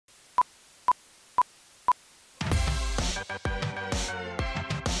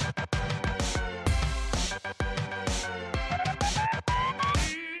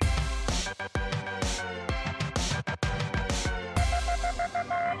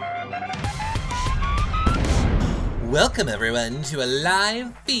Welcome everyone to a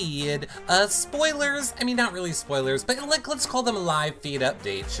live feed. Spoilers, I mean not really spoilers, but let's call them live feed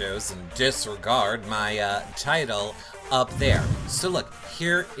update shows and disregard my title up there. So look,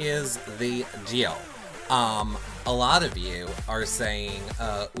 here is the deal. A lot of you are saying,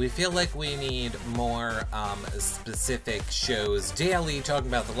 we feel like we need more specific shows daily talking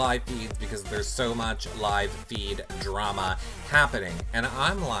about the live feeds because there's so much live feed drama happening. And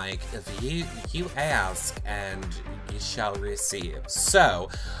I'm like, if you ask and you shall receive. So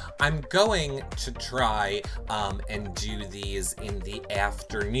I'm going to try and do these in the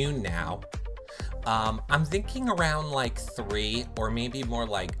afternoon now. I'm thinking around like 3 or maybe more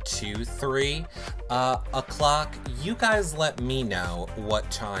like 2, 3 o'clock. You guys let me know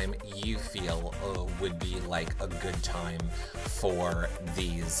what time you feel would be like a good time for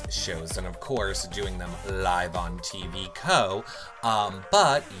these shows. And of course, doing them live on TV Co.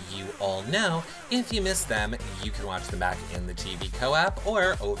 But you all know, if you miss them, you can watch them back in the TV Co app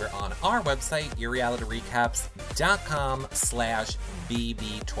or over on our website,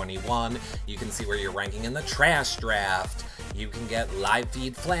 yourrealityrecaps.com/BB21. You can see where you're ranking in the trash draft. You can get live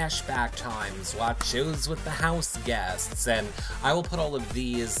feed flashback times, watch shows with the house guests, and I will put all of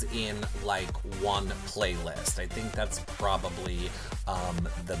these in like one playlist. I think that's probably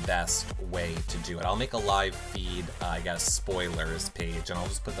the best way to do it. I'll make a live feed, I guess, spoilers page, and I'll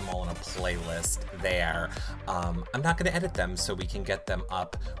just put them all in a playlist there. I'm not going to edit them, so we can get them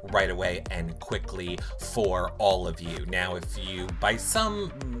up right away and quickly for all of you. Now, if you, by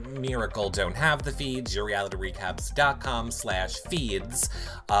some miracle, don't have the feeds, yourrealityrecaps.com/feeds,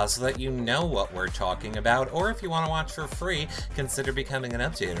 so that you know what we're talking about, or if you want to watch for free, consider becoming an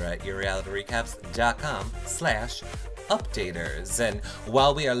updater at yourrealityrecaps.com/updaters. And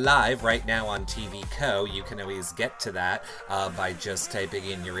while we are live right now on TV Co, you can always get to that by just typing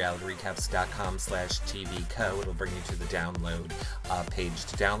in yourrealityrecaps.com/TV Co. It'll bring you to the download page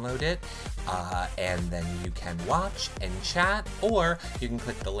to download it, and then you can watch and chat, or you can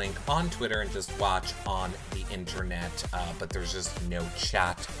click the link on Twitter and just watch on the internet, but there's just no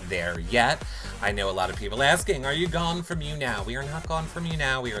chat there yet. I know a lot of people asking, are you gone from YouNow? We are not gone from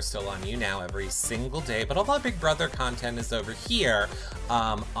YouNow. We are still on YouNow every single day, but all our Big Brother content is over here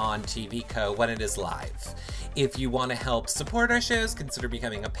on TV Co when it is live. If you want to help support our shows, consider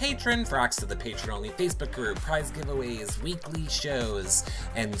becoming a patron for access to the patron-only Facebook group, prize giveaways, weekly shows,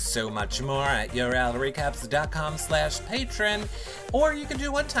 and so much more at yourrealityrecaps.com/patron, or you can do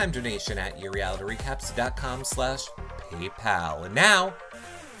a one-time donation at yourrealityrecaps.com/PayPal. And now,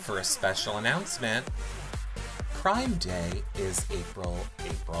 for a special announcement, Prime Day is April.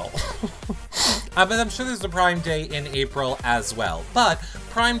 But I'm sure there's a Prime Day in April as well. But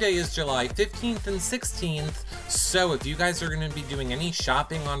Prime Day is July 15th and 16th. So if you guys are going to be doing any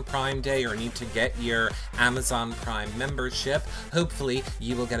shopping on Prime Day or need to get your Amazon Prime membership, hopefully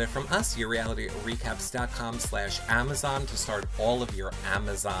you will get it from us, yourrealityrecaps.com/Amazon, to start all of your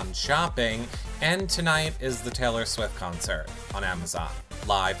Amazon shopping. And tonight is the Taylor Swift concert on Amazon,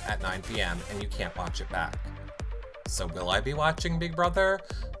 live at 9 p.m., and you can't watch it back. So will I be watching Big Brother?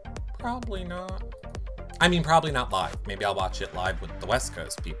 Probably not. I mean, probably not live. Maybe I'll watch it live with the West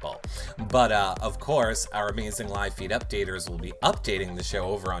Coast people. But, of course, our amazing live feed updaters will be updating the show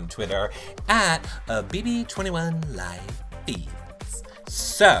over on Twitter at BB21 Live Feeds.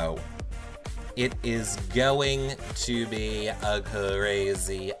 So, it is going to be a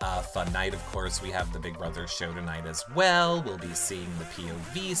crazy fun night. Of course, we have the Big Brother show tonight as well. We'll be seeing the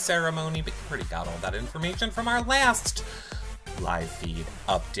POV ceremony, but you already got all that information from our last live feed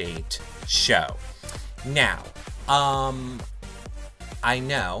update show. Now, I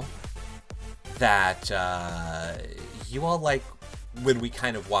know that you all like when we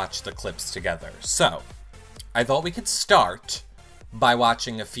kind of watch the clips together. So, I thought we could start by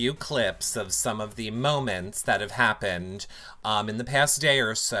watching a few clips of some of the moments that have happened in the past day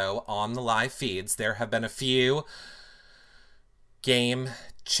or so on the live feeds. There have been a few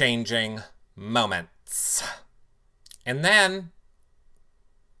game-changing moments. And then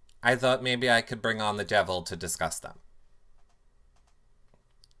I thought maybe I could bring on the devil to discuss them.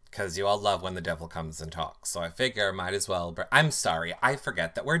 Because you all love when the devil comes and talks. So I figure I might as well... I'm sorry, I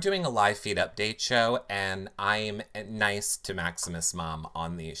forget that we're doing a live feed update show, and I'm nice to Maximus' mom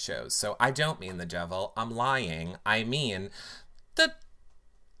on these shows. So I don't mean the devil. I'm lying. I mean the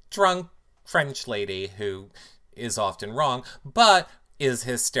drunk French lady who is often wrong, but is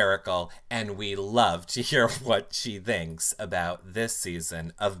hysterical, and we love to hear what she thinks about this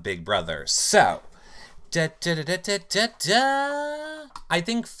season of Big Brother. So, da-da-da-da-da-da-da! I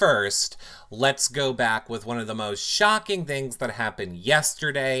think first, let's go back with one of the most shocking things that happened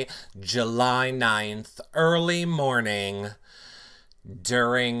yesterday, July 9th, early morning,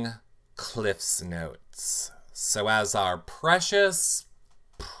 during Cliff's Notes. So as our precious,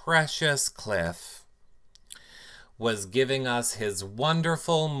 precious Cliff was giving us his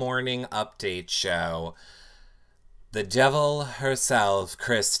wonderful morning update show, the devil herself,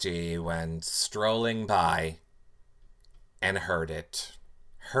 Christy, went strolling by and heard it.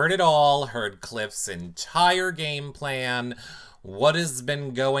 Heard it all, heard Cliff's entire game plan, what has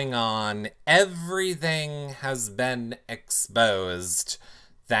been going on. Everything has been exposed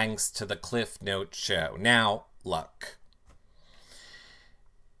thanks to the Cliff Note show. Now, look.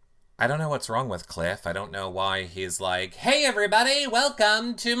 I don't know what's wrong with Cliff. I don't know why he's like, hey everybody,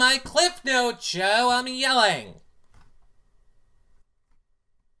 welcome to my Cliff Note show. I'm yelling.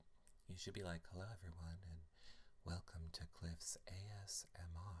 You should be like, hello everyone, and welcome to Cliff's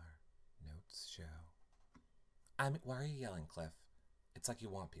ASMR Notes show. Why are you yelling, Cliff? It's like you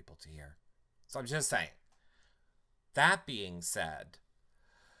want people to hear. So I'm just saying. That being said,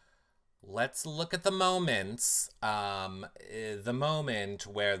 let's look at the moments, the moment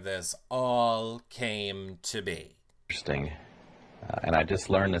where this all came to be. Interesting. And I just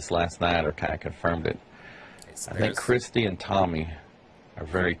learned this last night, or kind of confirmed it. Okay, so I think Christy and Tommy are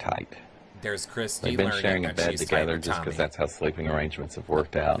very tight. There's Christy. They've been sharing a bed together just because that's how sleeping arrangements have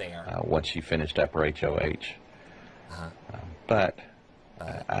worked out once she finished up her HOH. But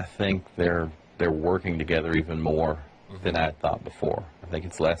I think they're working together even more than I thought before. I think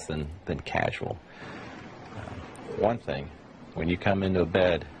it's less than casual. One thing, when you come into a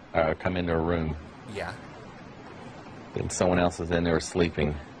bed, or come into a room, yeah, and someone else is in there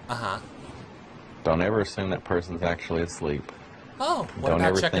sleeping, don't ever assume that person's actually asleep. Oh, what don't about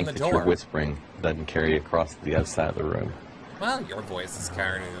ever checking think the that door? your whispering doesn't carry across to the other side of the room. Well, your voice is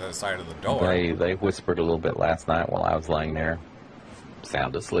carrying to the other side of the door. They whispered a little bit last night while I was laying there,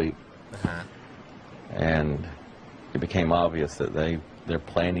 sound asleep. And it became obvious that they're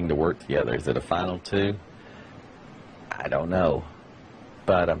planning to work together. Is it a final two? I don't know.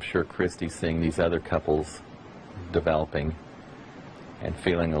 But I'm sure Christy's seeing these other couples developing and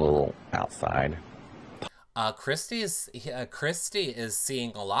feeling a little outside. Christy is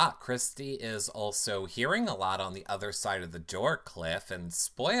seeing a lot. Christy is also hearing a lot on the other side of the door, Cliff. And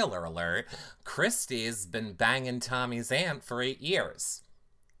spoiler alert, Christy's been banging Tommy's aunt for 8 years.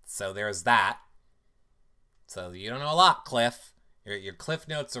 So there's that. So you don't know a lot, Cliff. Your Cliff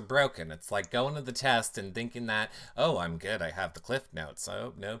Notes are broken. It's like going to the test and thinking that, oh, I'm good, I have the Cliff Notes.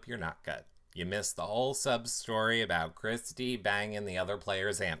 Oh, nope, you're not good. You missed the whole sub-story about Christy banging the other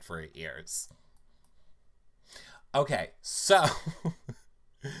player's aunt for 8 years. Okay, so,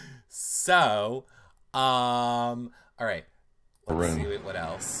 all right, let's see what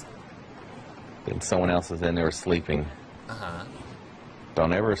else. And someone else is in there sleeping.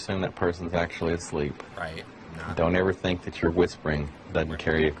 Don't ever assume that person's actually asleep. Right. Don't ever think that your whispering doesn't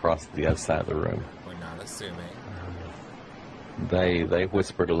carry across to the other side of the room. We're not assuming. They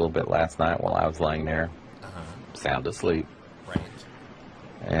whispered a little bit last night while I was laying there, sound asleep. Right.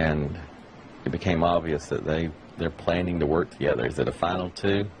 And it became obvious that they're planning to work together. Is it a final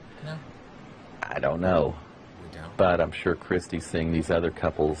two? No. I don't know. We don't. But I'm sure Christy's seeing these other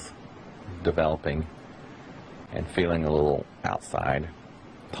couples developing and feeling a little outside.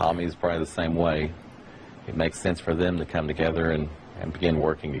 Tommy's probably the same way. It makes sense for them to come together and begin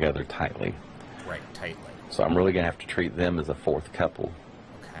working together tightly. Right, tightly. So I'm really going to have to treat them as a fourth couple.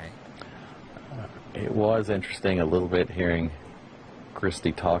 Okay. It was interesting a little bit hearing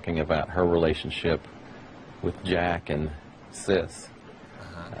Christy talking about her relationship with Jack and Sis.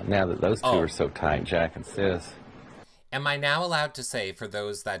 Now that those two are so tight, Jack and Sis. Am I now allowed to say, for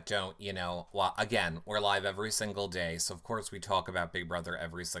those that don't, well, again, we're live every single day, so of course we talk about Big Brother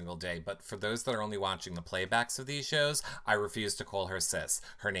every single day, but for those that are only watching the playbacks of these shows, I refuse to call her Sis.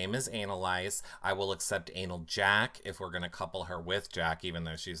 Her name is Analyze. I will accept Anal Jack if we're going to couple her with Jack, even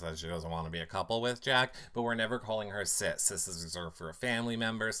though she says she doesn't want to be a couple with Jack, but we're never calling her Sis. Sis is reserved for a family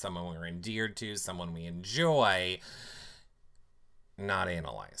member, someone we're endeared to, someone we enjoy, not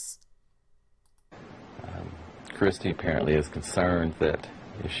Analyze. Christy apparently is concerned that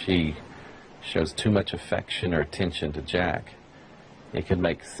if she shows too much affection or attention to Jack, it could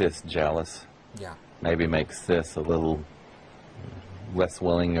make Sis jealous. Yeah. Maybe make Sis a little less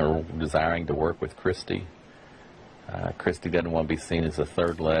willing or desiring to work with Christy. Christy doesn't want to be seen as a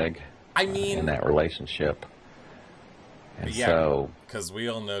third leg in that relationship. And so, because we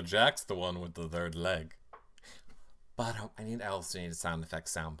all know Jack's the one with the third leg. But I also need a sound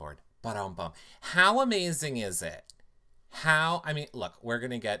effects soundboard. How amazing is it? I mean, look, we're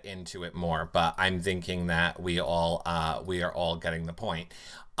going to get into it more, but I'm thinking that we are all getting the point.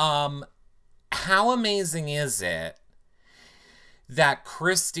 How amazing is it that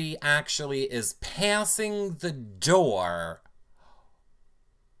Christy actually is passing the door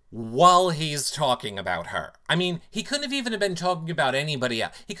while he's talking about her? I mean, he couldn't have even been talking about anybody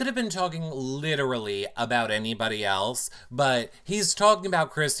else. He could have been talking literally about anybody else, but he's talking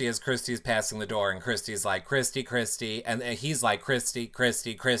about Christy as Christy's passing the door, and Christy's like, Christy, Christy, and he's like, Christy,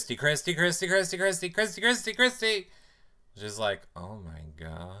 Christy, Christy, Christy, Christy, Christy, Christy, Christy, Christy, Christy. Just like, oh my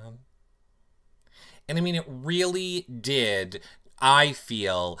God. And I mean, it really did, I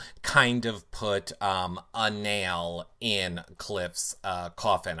feel, kind of put a nail in Cliff's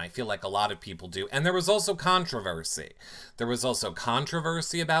coffin. I feel like a lot of people do. And there was also controversy. There was also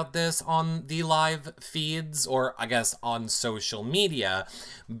controversy about this on the live feeds, or I guess on social media,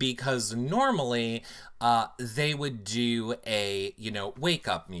 because normally they would do a, wake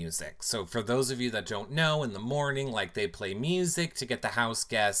up music. So for those of you that don't know, in the morning, like, they play music to get the house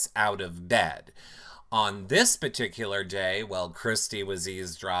guests out of bed. On this particular day, while Christy was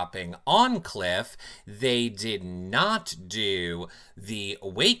eavesdropping on Cliff, they did not do the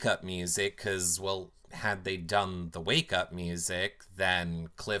wake-up music because, well, had they done the wake-up music, then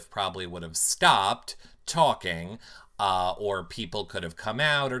Cliff probably would have stopped talking, or people could have come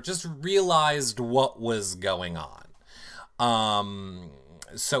out or just realized what was going on.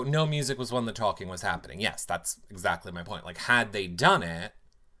 So no music was when the talking was happening. Yes, that's exactly my point. Like, had they done it,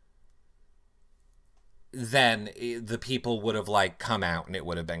 then the people would have, like, come out and it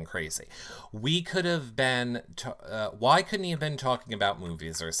would have been crazy. We could have been, why couldn't he have been talking about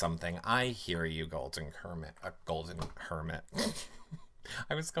movies or something? I hear you, Golden Hermit. Golden Hermit.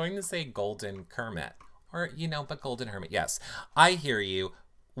 I was going to say Golden Kermit. Or, but Golden Hermit. Yes, I hear you.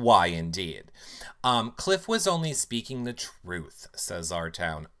 Why, indeed. Cliff was only speaking the truth, says our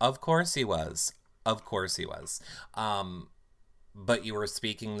town. Of course he was. Of course he was. But you were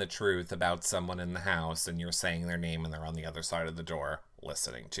speaking the truth about someone in the house, and you're saying their name, and they're on the other side of the door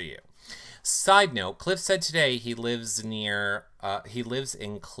listening to you. Side note, Cliff said today he lives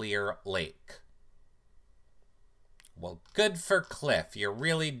in Clear Lake. Well, good for Cliff. You're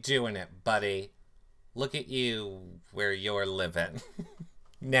really doing it, buddy. Look at you where you're living.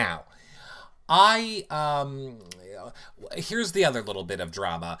 Now, here's the other little bit of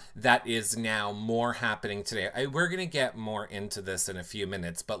drama that is now more happening today. We're going to get more into this in a few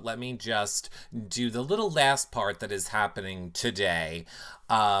minutes, but let me just do the little last part that is happening today,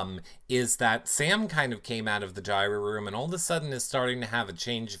 is that Sam kind of came out of the diary room and all of a sudden is starting to have a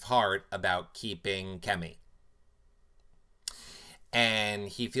change of heart about keeping Kemi. And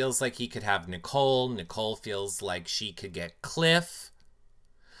he feels like he could have Nicole. Nicole feels like she could get Cliff,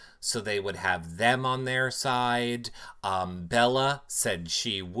 so they would have them on their side. Bella said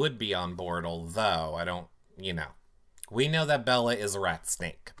she would be on board, although I don't, we know that Bella is a rat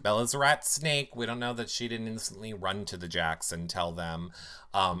snake. Bella's a rat snake. We don't know that she didn't instantly run to the Jacks and tell them.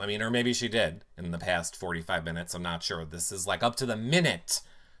 Or maybe she did in the past 45 minutes. I'm not sure. This is like up to the minute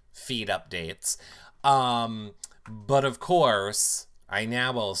feed updates. But of course, I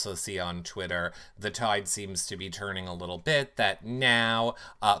now also see on Twitter the tide seems to be turning a little bit, that now,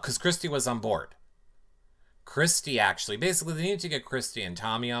 because Christy was on board. Christy actually, basically they need to get Christy and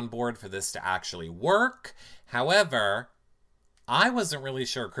Tommy on board for this to actually work. However, I wasn't really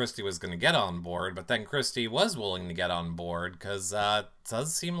sure Christy was going to get on board, but then Christy was willing to get on board because it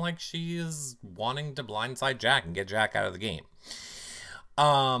does seem like she is wanting to blindside Jack and get Jack out of the game.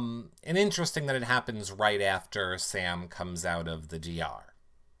 And interesting that it happens right after Sam comes out of the DR.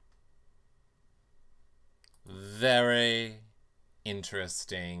 Very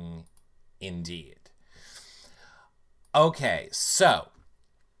interesting indeed. Okay, so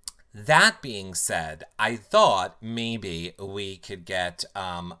that being said, I thought maybe we could get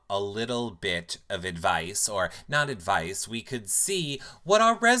a little bit of advice, or not advice, we could see what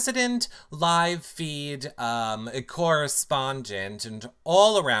our resident live feed correspondent and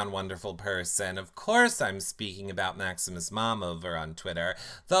all-around wonderful person, of course I'm speaking about Maximus Mom over on Twitter,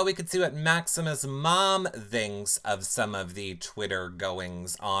 thought we could see what Maximus Mom thinks of some of the Twitter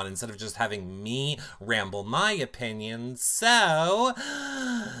goings on instead of just having me ramble my opinions. So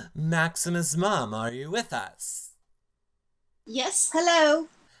Maximus Mom, are you with us? Yes, hello.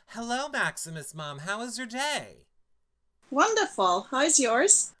 Hello, Maximus Mom. How is your day? Wonderful. How's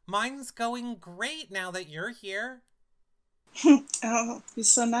yours? Mine's going great now that you're here. Oh, you're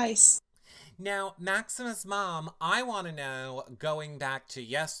so nice. Now, Maximus Mom, I want to know, going back to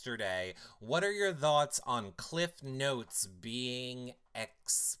yesterday, what are your thoughts on Cliff Notes being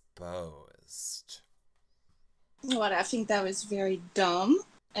exposed? Well, I think that was very dumb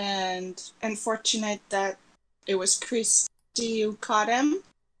and unfortunate that it was Christy who caught him.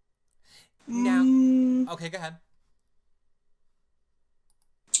 Now, okay, go ahead.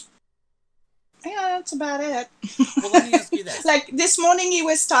 Yeah, that's about it. Well, let me ask you this. Like this morning he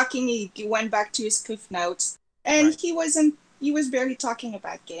was talking, he went back to his Cliff Notes, and Right. he was barely talking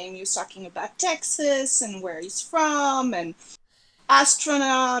about game. He was talking about Texas and where he's from and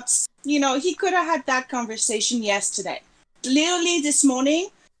astronauts. You know, he could have had that conversation yesterday. Literally this morning,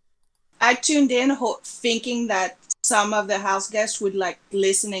 I tuned in thinking that some of the house guests would like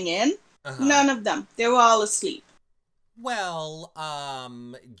listening in. None of them. They were all asleep. Well,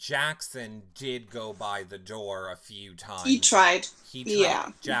 Jackson did go by the door a few times. He tried.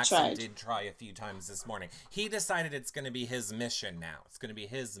 Yeah, Jackson did try a few times this morning. He decided it's going to be his mission now. It's going to be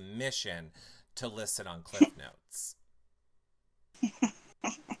his mission to listen on Cliff Notes.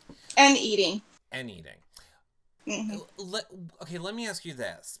 And eating. Okay, let me ask you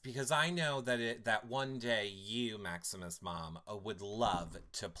this, because I know that one day you, Maximus Mom, would love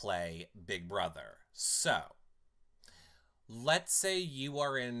to play Big Brother. So, let's say you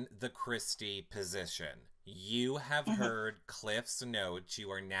are in the Christie position. You have heard Cliff's notes.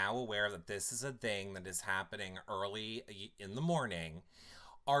 You are now aware that this is a thing that is happening early in the morning.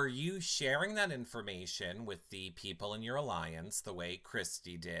 Are you sharing that information with the people in your alliance the way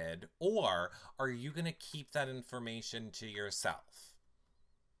Christy did, or are you going to keep that information to yourself?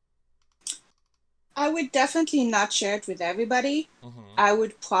 I would definitely not share it with everybody. I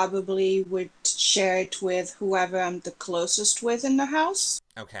would probably share it with whoever I'm the closest with in the house.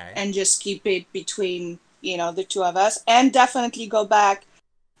 Okay. And just keep it between, the two of us. And definitely go back,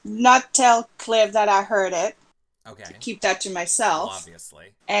 not tell Cliff that I heard it. Okay. Keep that to myself. Well, obviously.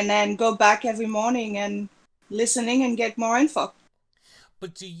 And then go back every morning and listening and get more info.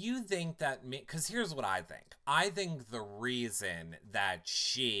 But do you think that, because here's what I think. I think the reason that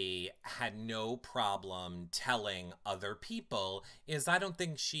she had no problem telling other people is I don't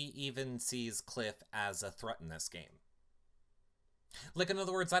think she even sees Cliff as a threat in this game. Like, in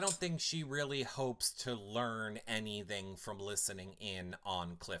other words, I don't think she really hopes to learn anything from listening in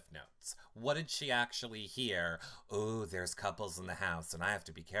on Cliff Notes. What did she actually hear? Oh, there's couples in the house, and I have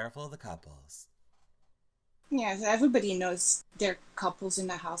to be careful of the couples. Yeah, everybody knows there are couples in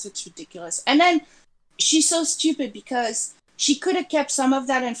the house. It's ridiculous. And then she's so stupid because she could have kept some of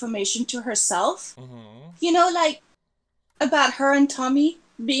that information to herself. Like about her and Tommy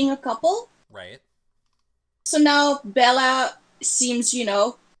being a couple. Right. So now Bella seems,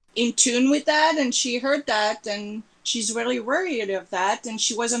 in tune with that, and she heard that, and she's really worried of that, and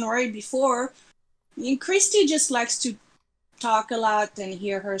she wasn't worried before. I mean, Christy just likes to talk a lot and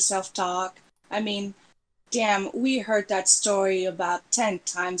hear herself talk. I mean, damn, we heard that story about 10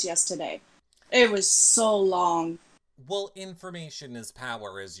 times yesterday. It was so long. Well, information is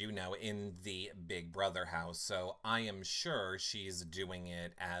power, as you know, in the Big Brother house, so I am sure she's doing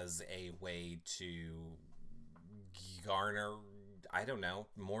it as a way to garner, I don't know,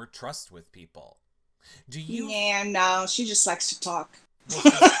 more trust with people. Do you? Yeah, no, she just likes to talk.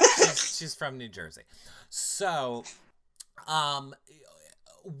 Well, she's from New Jersey. So,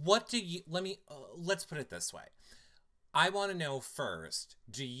 what do you, let's put it this way. I want to know first,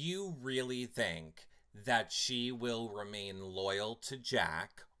 do you really think that she will remain loyal to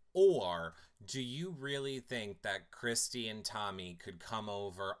Jack, or do you really think that Christy and Tommy could come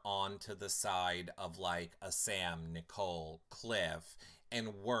over onto the side of like a Sam, Nicole, Cliff,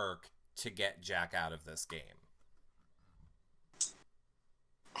 and work to get Jack out of this game?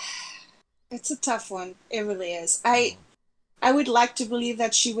 It's a tough one. It really is. I would like to believe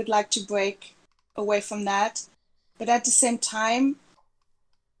that she would like to break away from that. But at the same time,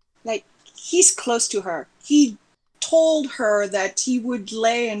 like, he's close to her. He told her that he would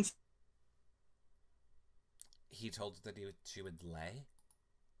lay and... He told her that she would lay?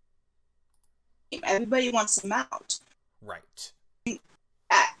 Everybody wants him out. Right.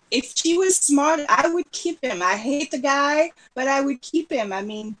 If she was smart, I would keep him. I hate the guy, but I would keep him. I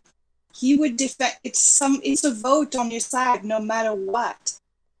mean, he would defend... It's a vote on your side, no matter what.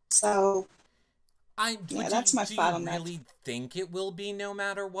 So... that's my thought on that. Do you really think it will be no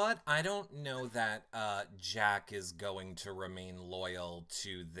matter what? I don't know that Jack is going to remain loyal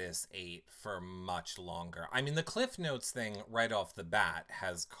to this 8 for much longer. I mean, the Cliff Notes thing right off the bat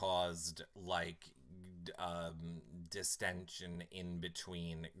has caused, like, distension in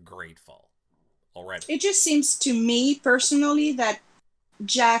between Grateful already. It just seems to me, personally, that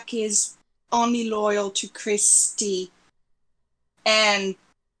Jack is only loyal to Christy and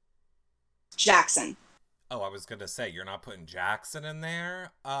Jackson. Oh, I was going to say, you're not putting Jackson in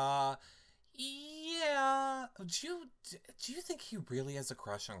there? Yeah. Do you think he really has a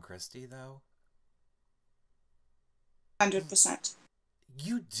crush on Christy, though? 100%.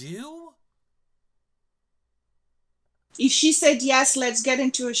 You do? If she said yes, let's get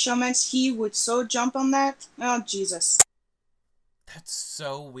into a showmance, he would so jump on that. Oh, Jesus. That's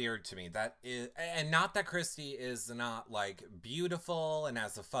so weird to me. That is, and not that Christy is not like beautiful and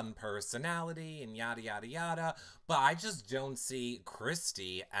has a fun personality and yada yada yada, but I just don't see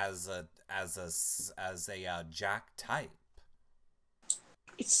Christy as a Jack type.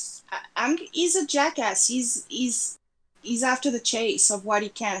 He's a jackass. He's after the chase of what he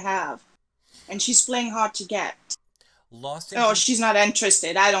can't have, and she's playing hard to get. She's not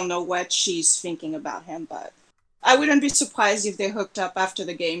interested. I don't know what she's thinking about him, but I wouldn't be surprised if they hooked up after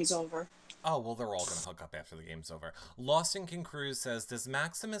the game's over. Oh, well, they're all going to hook up after the game's over. Lost in King Cruz says, does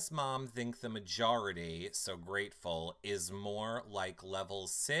Maximus' mom think the majority, so grateful, is more like level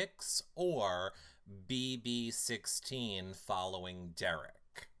 6 or BB16 following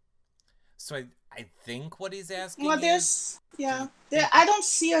Derek? So I think what he's asking I don't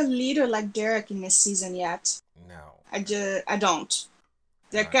see a leader like Derek in this season yet. No. I don't.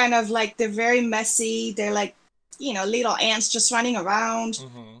 They're kind of like, they're very messy. They're like, little ants just running around.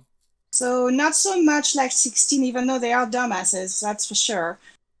 Mm-hmm. So not so much like 16, even though they are dumbasses, that's for sure.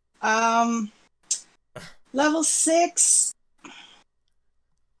 Level 6.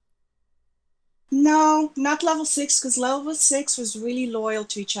 No, not level 6, because level 6 was really loyal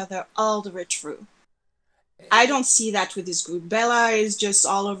to each other all the way through. I don't see that with this group. Bella is just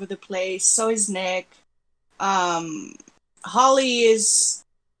all over the place. So is Nick. Holly is...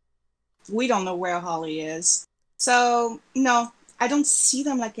 We don't know where Holly is. So, no, I don't see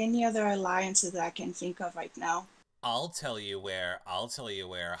them like any other alliances that I can think of right now. I'll tell you where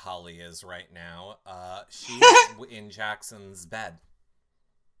Holly is right now. She's in Jackson's bed.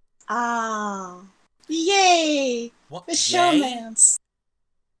 Ah. Yay! What? The showmance.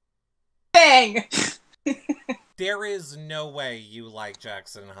 Bang! There is no way you like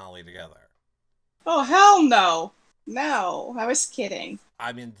Jackson and Holly together. Oh, hell no. No, I was kidding.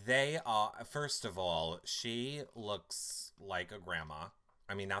 I mean, they are... First of all, she looks like a grandma.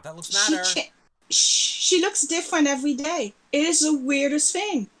 I mean, not that looks matter. She looks different every day. It is the weirdest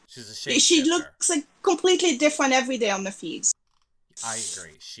thing. She's a shapeshifter. She looks like completely different every day on the feeds. I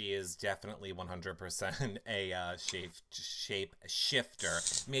agree. She is definitely 100% a shape shifter.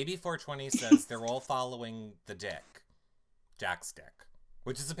 Maybe 420 says they're all following the dick. Jack's dick.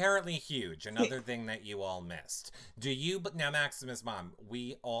 Which is apparently huge. Another thing that you all missed. Now, Maximus' mom,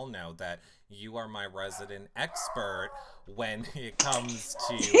 we all know that you are my resident expert when it comes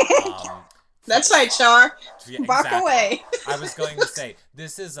to... That's right, Char. Yeah, Walk away. I was going to say,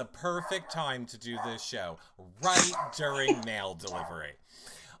 this is a perfect time to do this show. Right during mail delivery.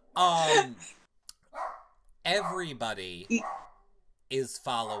 Everybody is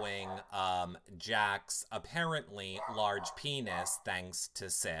following Jack's apparently large penis, thanks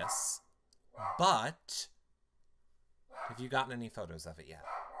to Sis. But have you gotten any photos of it yet?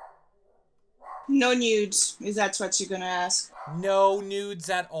 No nudes, if that's what you're going to ask. No nudes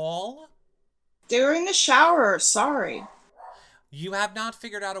at all? They were in the shower, sorry. You have not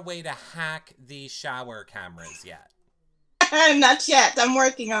figured out a way to hack the shower cameras yet. Not yet, I'm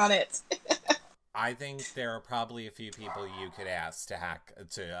working on it. I think there are probably a few people you could ask to hack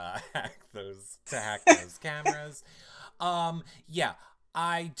those cameras. Yeah,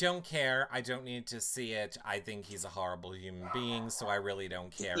 I don't care. I don't need to see it. I think he's a horrible human being, so I really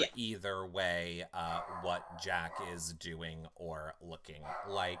don't care either way what Jack is doing or looking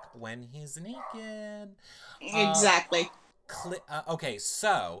like when he's naked. Exactly. Okay,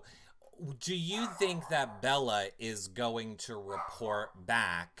 so do you think that Bella is going to report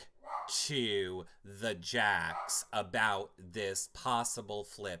back to the Jacks about this possible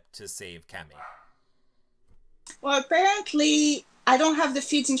flip to save Kemi? Well, apparently, I don't have the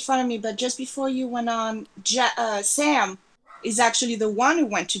feeds in front of me, but just before you went on, Sam is actually the one who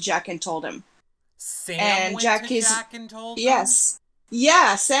went to Jack and told him. Sam went to Jack and told him? Yes.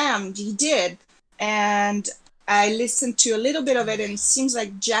 Yeah, Sam, he did. And I listened to a little bit of it, and it seems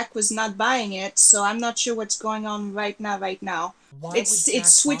like Jack was not buying it, so I'm not sure what's going on right now. Why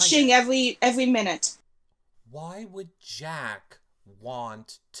it's switching every minute. Why would Jack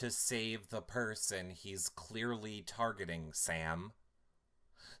want to save the person he's clearly targeting, Sam?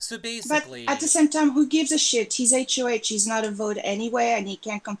 So basically... But at the same time, who gives a shit? He's HOH, he's not a vote anyway, and he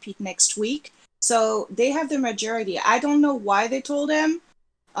can't compete next week. So they have the majority. I don't know why they told him.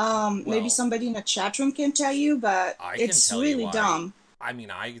 Maybe somebody in the chat room can tell you, but it's really dumb. I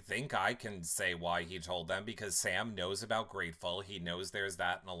mean, I think I can say why he told them, because Sam knows about Grateful. He knows there's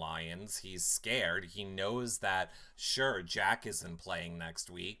that in Alliance. He's scared. He knows that, sure, Jack isn't playing next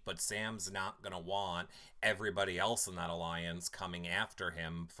week, but Sam's not going to want everybody else in that Alliance coming after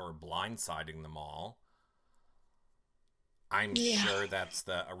him for blindsiding them all. I'm sure that's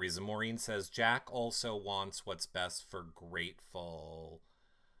a reason. Maureen says, Jack also wants what's best for Grateful.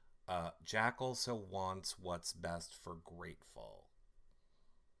 Jack also wants what's best for Grateful.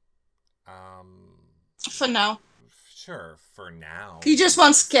 For now. Sure, for now. He just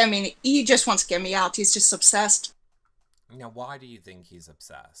wants Cammy. He just wants Cammy out. He's just obsessed. Now, why do you think he's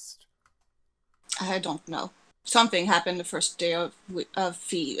obsessed? I don't know. Something happened the first day of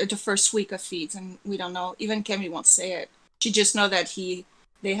feed, the first week of feeds, and we don't know. Even Cammy won't say it. She just know that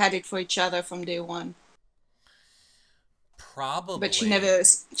they had it for each other from day one. Probably. But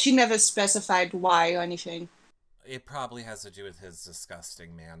she never specified why or anything. It probably has to do with his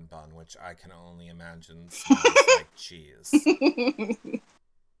disgusting man bun, which I can only imagine smells like cheese.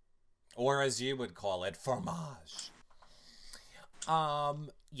 Or as you would call it, fromage.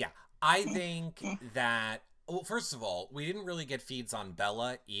 Yeah, I think that, well, first of all, we didn't really get feeds on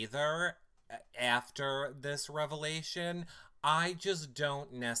Bella either after this revelation. I just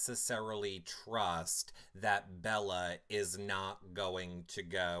don't necessarily trust that Bella is not going to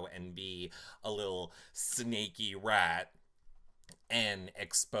go and be a little snaky rat and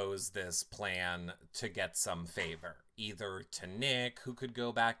expose this plan to get some favor. Either to Nick, who could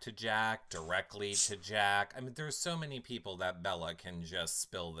go back to Jack, directly to Jack. I mean, there's so many people that Bella can just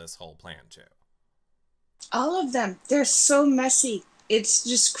spill this whole plan to. All of them. They're so messy. It's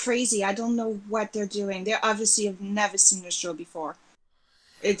just crazy. I don't know what they're doing. They obviously have never seen the show before.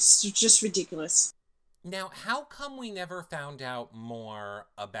 It's just ridiculous. Now, how come we never found out more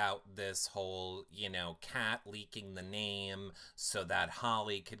about this whole, Kat leaking the name so that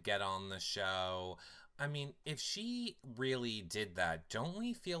Holly could get on the show? I mean, if she really did that, don't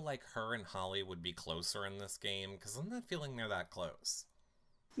we feel like her and Holly would be closer in this game? Because I'm not feeling they're that close.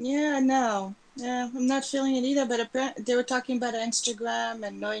 Yeah, no. Yeah, I'm not feeling it either, but they were talking about Instagram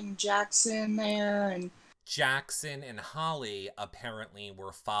and knowing Jackson there, and Jackson and Holly apparently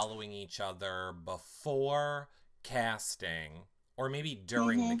were following each other before casting, or maybe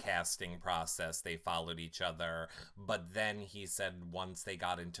during the casting process they followed each other, but then he said once they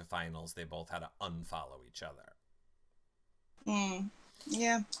got into finals they both had to unfollow each other.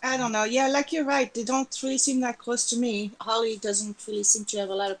 Yeah, I don't know. Yeah, like you're right. They don't really seem that close to me. Holly doesn't really seem to have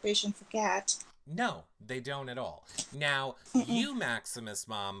a lot of patience for Kat. No, they don't at all. Now, you, Maximus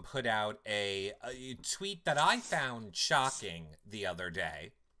Mom, put out a tweet that I found shocking the other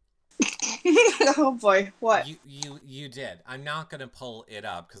day. Oh boy, what? You did. I'm not going to pull it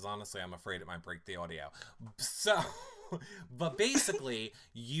up because honestly I'm afraid it might break the audio. So... But basically,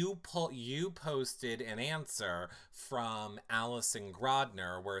 you posted an answer from Allison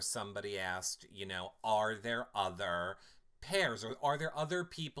Grodner where somebody asked, are there other pairs, or are there other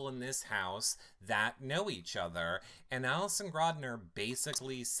people in this house that know each other? And Allison Grodner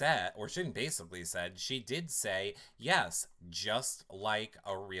basically said, or she didn't basically said, she did say, yes, just like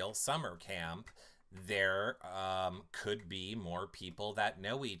a real summer camp, there could be more people that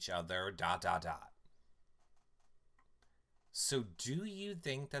know each other, ... So do you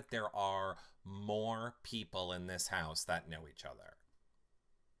think that there are more people in this house that know each other?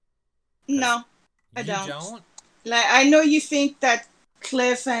 No, I don't. You don't? Like, I know you think that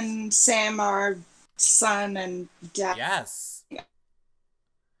Cliff and Sam are son and dad. Yes.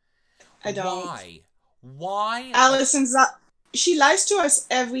 I don't. Why? Allison's not. She lies to us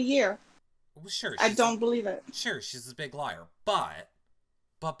every year. Well, sure. I don't believe it. Sure, she's a big liar. But,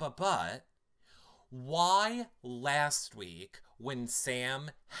 why last week, when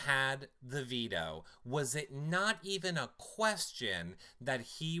Sam had the veto, was it not even a question that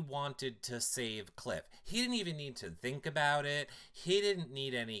he wanted to save Cliff? He didn't even need to think about it. He didn't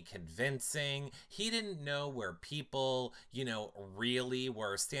need any convincing. He didn't know where people, really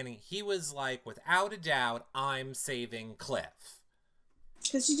were standing. He was like, without a doubt, I'm saving Cliff.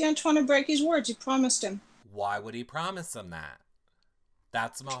 Because he didn't want to break his words. He promised him. Why would he promise him that?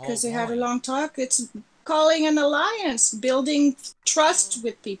 That's my whole point. Because they had a long talk. It's calling an alliance, building trust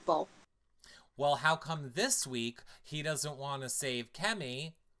with people. Well, how come this week he doesn't want to save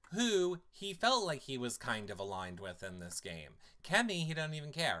Kemi, who he felt like he was kind of aligned with in this game? Kemi, he doesn't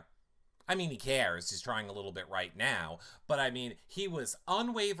even care. I mean, he cares. He's trying a little bit right now. But, I mean, he was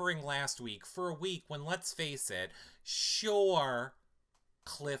unwavering last week for a week when, let's face it, sure,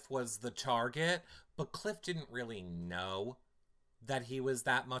 Cliff was the target, but Cliff didn't really know that he was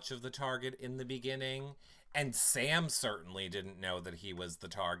that much of the target in the beginning. And Sam certainly didn't know that he was the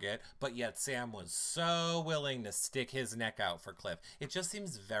target, but yet Sam was so willing to stick his neck out for Cliff. It just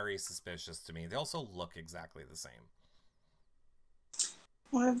seems very suspicious to me. They also look exactly the same.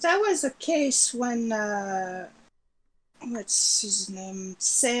 Well, if that was the case when, what's his name?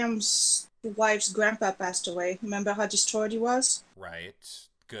 Sam's wife's grandpa passed away. Remember how destroyed he was? Right.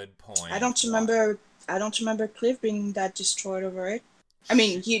 Good point. I don't remember Cliff being that destroyed over it. I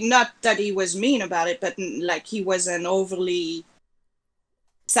mean, not that he was mean about it, but like he wasn't overly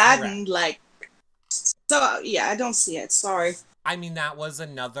saddened. Correct. Like, so yeah, I don't see it. Sorry. I mean, that was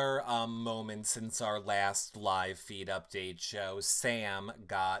another moment since our last live feed update show. Sam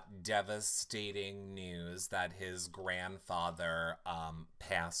got devastating news that his grandfather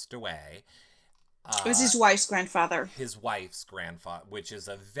passed away. It was his wife's grandfather. His wife's grandfather, which is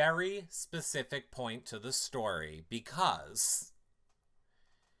a very specific point to the story, because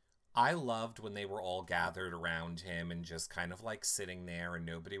I loved when they were all gathered around him and just kind of like sitting there and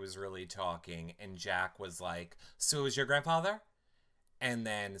nobody was really talking. And Jack was like, so it was your grandfather? And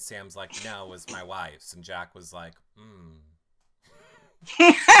then Sam's like, no, it was my wife's. And Jack was like,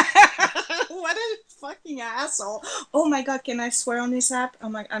 What a fucking asshole. Oh my God, can I swear on this app?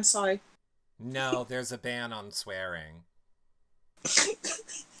 I'm sorry. No, there's a ban on swearing. Do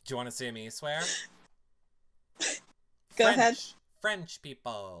you want to see me swear? Go ahead. French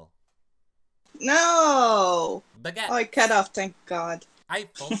people. No! Baguette. Oh, I cut off, thank God.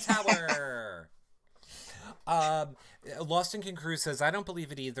 Eiffel Tower. Lost in King says, I don't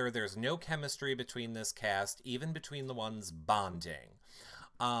believe it either. There's no chemistry between this cast, even between the ones bonding.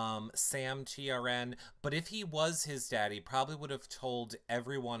 Sam TRN, but if he was his dad, he probably would have told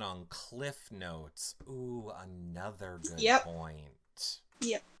everyone on Cliff Notes. Ooh, another good point.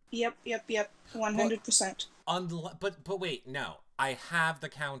 Yep. 100%. But wait, no. I have the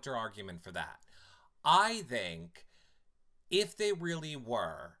counter argument for that. I think if they really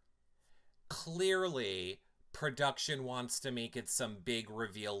were, clearly production wants to make it some big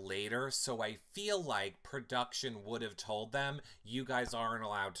reveal later, so I feel like production would have told them, you guys aren't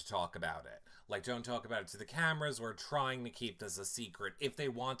allowed to talk about it. Like, don't talk about it to the cameras. We're trying to keep this a secret, if they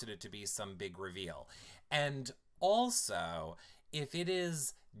wanted it to be some big reveal. And also, if it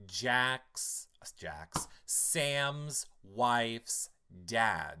is Sam's wife's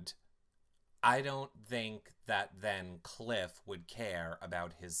dad, I don't think that then Cliff would care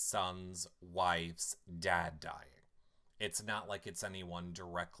about his son's wife's dad dying. It's not like it's anyone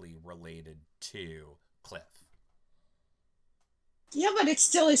directly related to Cliff. Yeah, but it's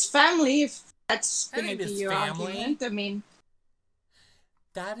still his family, if that's going to be your argument. I mean,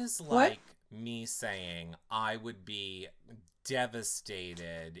 that is like me saying I would be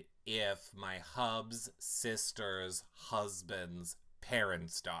devastated if my hub's sister's husband's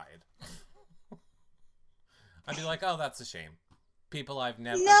parents died. I'd be like, oh, that's a shame. People I've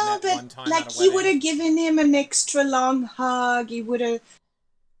never met one time like, at a he wedding. would have given him an extra long hug. He would have...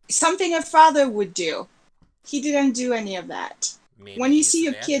 Something a father would do. He didn't do any of that. Maybe when you see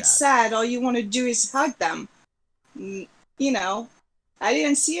your kids sad, all you want to do is hug them. You know, I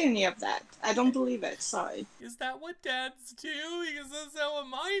didn't see any of that. I don't believe it. Sorry. Is that what dads do? Because that's how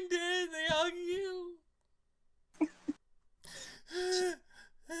mine did. They hug you.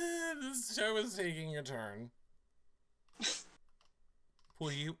 This show is taking a turn.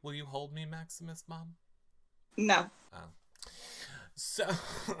 Will you hold me, Maximus, Mom? No. Oh. So,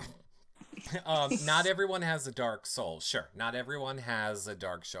 not everyone has a dark soul. Sure, not everyone has a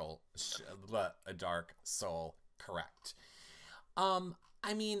dark soul. Correct.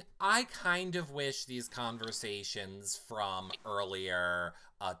 I mean, I kind of wish these conversations from earlier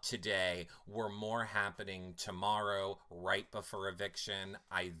today were more happening tomorrow, right before eviction.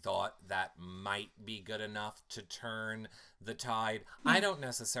 I thought that might be good enough to turn the tide. I don't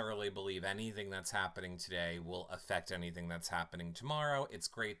necessarily believe anything that's happening today will affect anything that's happening tomorrow. It's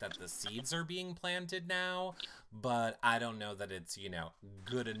great that the seeds are being planted now, but I don't know that it's,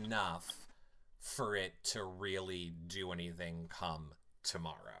 good enough for it to really do anything come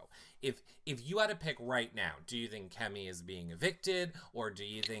tomorrow. If you had to pick right now, do you think Kemi is being evicted, or do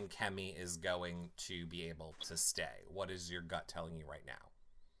you think Kemi is going to be able to stay? What is your gut telling you right now?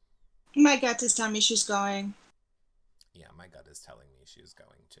 My gut is telling me she's going. Yeah, my gut is telling me she's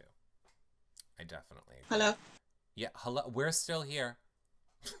going too. I definitely agree. Hello? Yeah, hello. We're still here.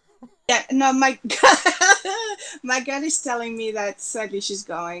 Yeah, no, my gut is telling me that sadly she's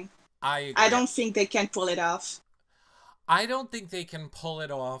going. I agree. I don't think they can pull it off. I don't think they can pull it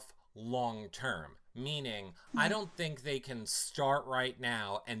off long term, Meaning, I don't think they can start right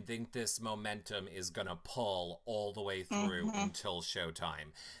now and think this momentum is going to pull all the way through until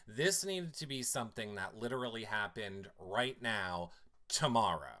showtime. This needed to be something that literally happened right now,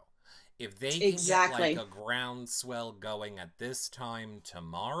 tomorrow. If they can get like a groundswell going at this time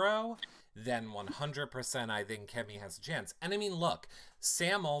tomorrow, then 100% I think Kemi has a chance. And I mean, look,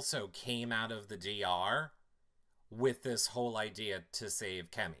 Sam also came out of the DR with this whole idea to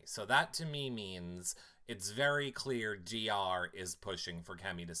save Kemi. So that to me means it's very clear DR is pushing for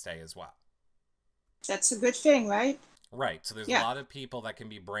Kemi to stay as well. That's a good thing, right? Right. So there's a lot of people that can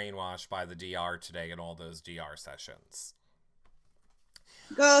be brainwashed by the DR today in all those DR sessions.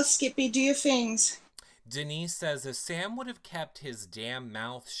 Go, Skippy, do your things. Denise says, if Sam would have kept his damn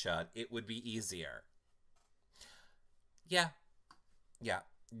mouth shut, it would be easier. Yeah. Yeah.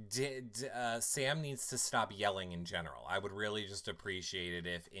 Sam needs to stop yelling in general. I would really just appreciate it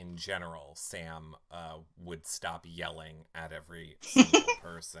if, in general, Sam would stop yelling at every single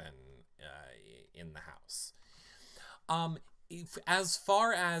person in the house. As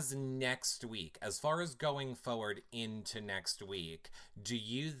far as next week, as far as going forward into next week, do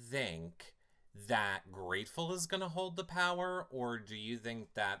you think that Grateful is going to hold the power, or do you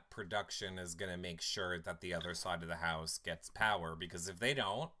think that production is going to make sure that the other side of the house gets power? Because if they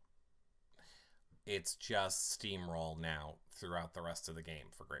don't, it's just steamroll now throughout the rest of the game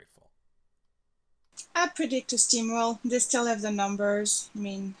for Grateful. I predict a steamroll. They still have the numbers. I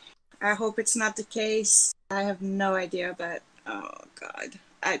mean, I hope it's not the case. I have no idea, but oh God,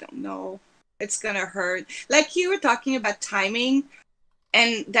 I don't know. It's going to hurt. Like you were talking about timing.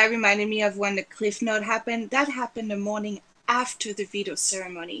 And that reminded me of when the Cliff Note happened. That happened the morning after the veto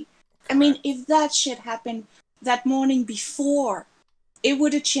ceremony. Correct. I mean, if that shit happened that morning before, it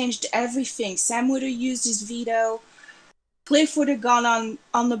would have changed everything. Sam would have used his veto. Cliff would have gone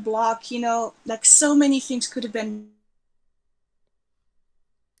on the block, you know. Like, so many things could have been...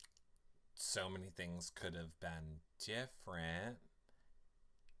 So many things could have been different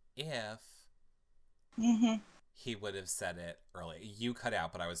if... he would have said it early. You cut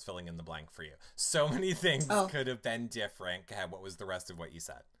out, but I was filling in the blank for you. So many things could have been different. What was the rest of what you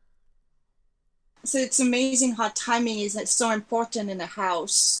said? So it's amazing how timing is so important in a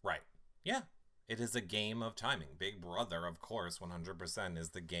house. Right. Yeah. It is a game of timing. Big Brother, of course, 100%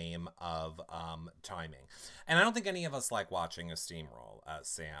 is the game of timing. And I don't think any of us like watching a steamroll.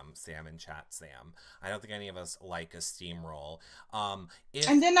 Sam in chat, Sam. I don't think any of us like a steamroll. And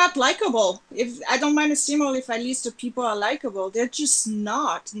they're not likable. If I don't mind a steamroll if at least the people are likable. They're just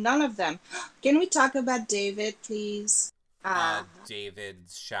not. None of them. Can we talk about David, please?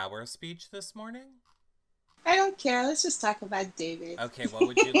 David's shower speech this morning? I don't care. Let's just talk about David. Okay, what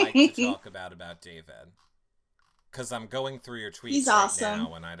would you like to talk about David? Because I'm going through your tweets He's right awesome.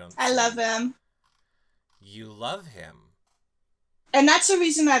 now, and I love him. You love him. And that's the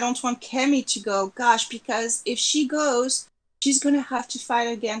reason I don't want Kemi to go. Gosh, because if she goes, she's going to have to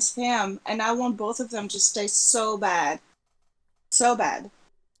fight against him. And I want both of them to stay so bad. So bad.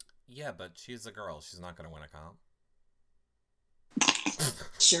 Yeah, but she's a girl. She's not going to win a comp.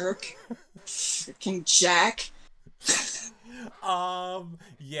 Jerk. Freaking Jack.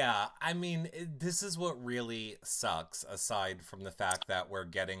 Yeah, I mean, this is what really sucks, aside from the fact that we're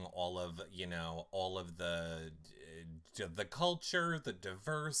getting all of the culture, the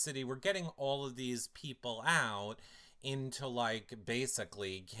diversity, we're getting all of these people out into, like,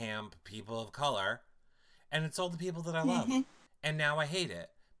 basically camp people of color, and it's all the people that I love, and now I hate it.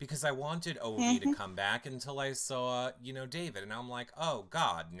 Because I wanted Ovi to come back until I saw, David. And now I'm like, oh,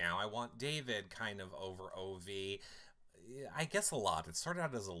 God, now I want David kind of over Ovi. I guess a lot. It started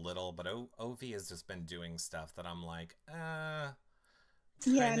out as a little, but Ovi has just been doing stuff that I'm like,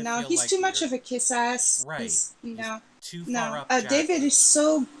 yeah, no, he's like too much of a kiss ass. Right. He's too far up. David is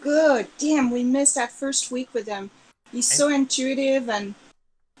so good. Damn, we missed that first week with him. He's so intuitive, and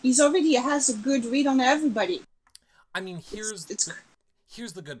he's already has a good read on everybody. I mean, here's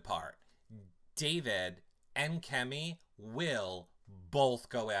the good part. David and Kemi will both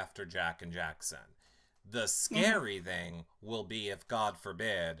go after Jack and Jackson. The scary thing will be if, God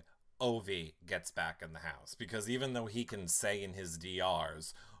forbid, Ovi gets back in the house. Because even though he can say in his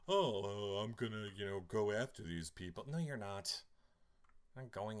DRs, oh, I'm gonna, go after these people. No, you're not. I'm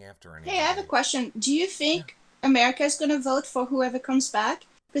not going after anybody. Hey, I have a question. Do you think America is gonna vote for whoever comes back?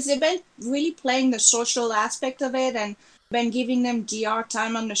 Because they've been really playing the social aspect of it and been giving them DR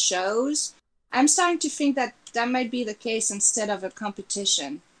time on the shows. I'm starting to think that might be the case instead of a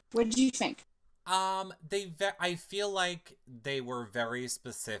competition. What do you think? I feel like they were very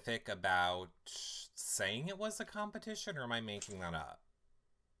specific about saying it was a competition, or am I making that up?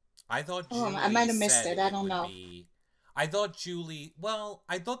 I thought I might have missed said it. I don't know. I thought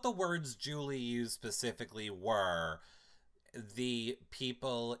I thought the words Julie used specifically were the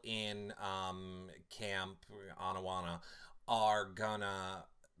people in Camp Anawana are gonna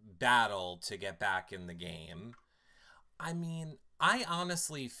battle to get back in the game. I mean, I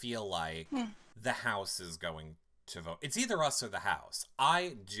honestly feel like the House is going to vote. It's either us or the House.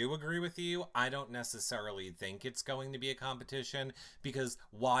 I do agree with you. I don't necessarily think it's going to be a competition, because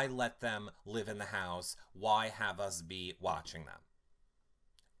why let them live in the House? Why have us be watching them?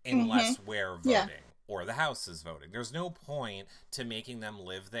 Unless we're voting or the House is voting. There's no point to making them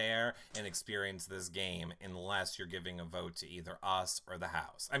live there and experience this game unless you're giving a vote to either us or the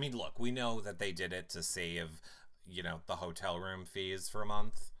House. I mean, look, we know that they did it to save, you know, the hotel room fees for a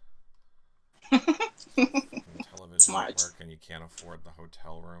month. Television Smart. Network, and you can't afford the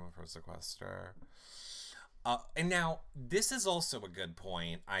hotel room for sequester. And now, this is also a good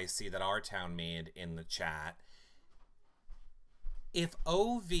point I see that our town made in the chat. If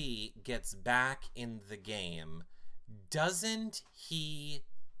OV gets back in the game, doesn't he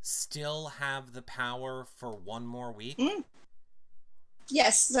still have the power for one more week?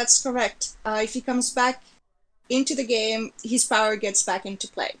 Yes, that's correct. If he comes back into the game, his power gets back into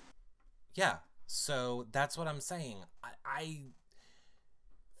play. Yeah, so that's what I'm saying. I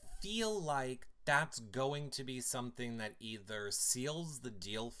feel like that's going to be something that either seals the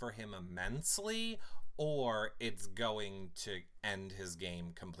deal for him immensely, or it's going to end his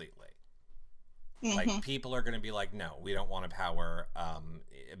game completely. Like, people are going to be like, no, we don't want to power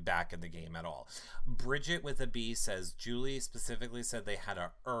back in the game at all. Bridget with a B says, Julie specifically said they had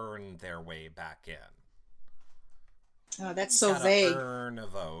to earn their way back in. Oh, that's so vague. Earn a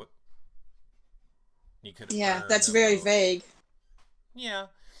vote. You could that's very vague. Yeah.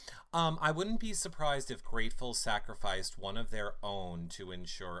 I wouldn't be surprised if Grateful sacrificed one of their own to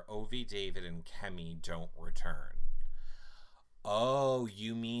ensure Ovi, David, and Kemi don't return. Oh,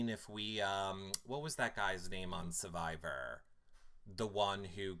 you mean if we, what was that guy's name on Survivor? The one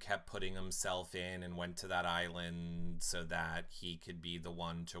who kept putting himself in and went to that island so that he could be the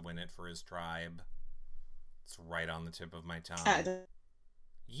one to win it for his tribe. It's right on the tip of my tongue.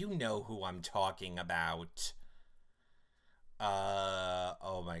 You know who I'm talking about.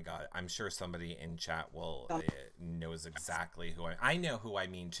 Oh my god, I'm sure somebody in chat will knows exactly who I know who I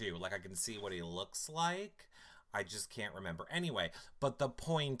mean too. Like, I can see what he looks like. I just can't remember. Anyway, but the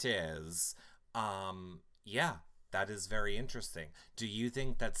point is, yeah, that is very interesting. Do you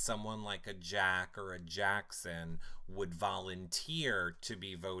think that someone like a Jack or a Jackson would volunteer to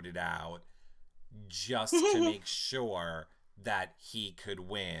be voted out just to make sure that he could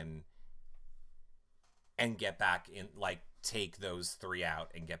win and get back in, like, take those three out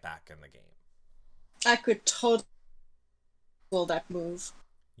and get back in the game? I could totally pull that move.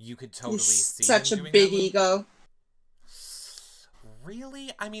 You could totally see such him a doing big that move? ego. Really?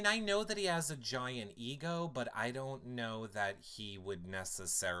 I mean, I know that he has a giant ego, but I don't know that he would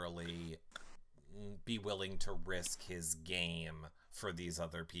necessarily be willing to risk his game for these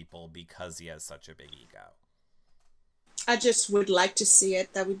other people because he has such a big ego. I just would like to see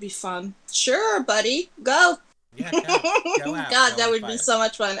it. That would be fun. Sure, buddy. Go. Yeah, go out. God, that would be so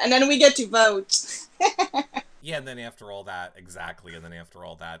much fun. And then we get to vote. Yeah, and then after all that, exactly, and then after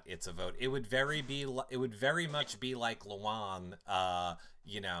all that, it's a vote. It would very much be like Luan,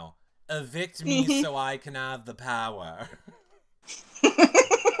 you know, evict me so I can have the power.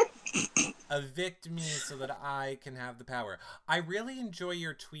 Evict me so that I can have the power. I really enjoy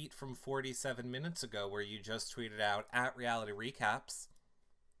your tweet from 47 minutes ago where you just tweeted out at Reality Recaps.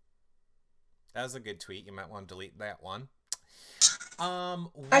 That was a good tweet. You might want to delete that one.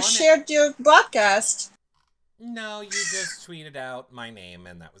 I shared your broadcast. No, you just tweeted out my name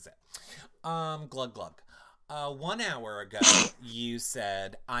and that was it. Glug glug. 1 hour ago, you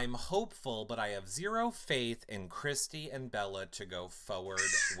said, I'm hopeful, but I have zero faith in Christy and Bella to go forward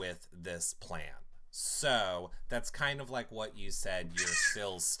with this plan. So, that's kind of like what you said. You're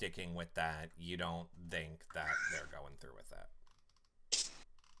still sticking with that. You don't think that they're going through with that.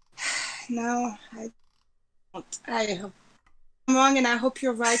 No, I don't. I hope I'm wrong, and I hope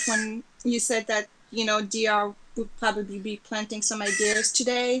you're right when you said that, you know, DR would probably be planting some ideas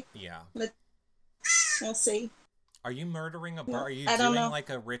today. Yeah. We'll see. Are you murdering a bird? Are you doing like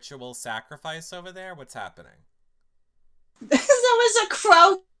a ritual sacrifice over there? What's happening? There was a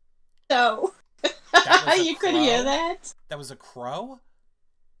crow, though. You could hear that? That was a crow?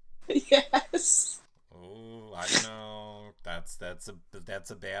 Yes. Oh, I don't know. That's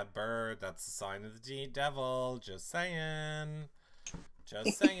a bad bird. That's a sign of the devil. Just saying.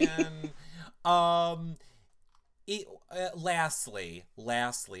 Just saying. Lastly,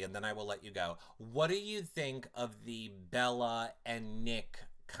 and then I will let you go. What do you think of the Bella and Nick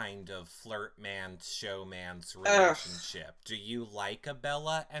kind of flirt man, showman's relationship? Do you like a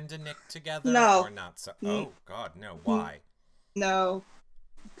Bella and a Nick together or not? So, oh God, no. Why? No,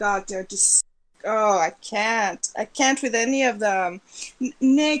 God, they're just. Oh, I can't with any of them.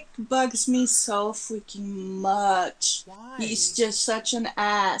 Nick bugs me so freaking much. Why? He's just such an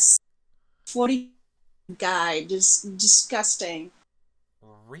ass. 40 guy, just disgusting.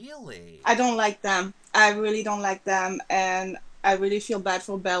 Really? I don't like them. I really don't like them, and I really feel bad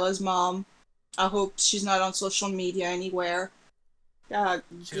for Bella's mom. I hope she's not on social media anywhere. She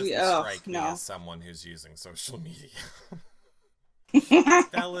doesn't strike me as someone who's using social media.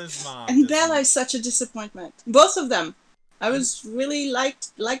 Bella's mom. And Bella is such a disappointment. Both of them. I was really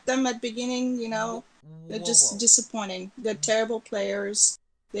liked them at the beginning, you know. They're just disappointing. They're terrible players.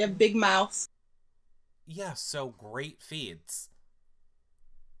 They have big mouth. Yeah, so great feeds.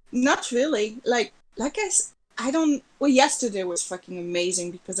 Not really. Like I don't. Well, yesterday was fucking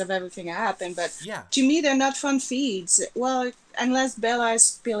amazing because of everything that happened. But yeah, to me, they're not fun feeds. Well, unless Bella is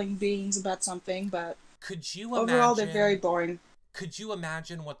spilling beans about something. But could you imagine? Overall, they're very boring. Could you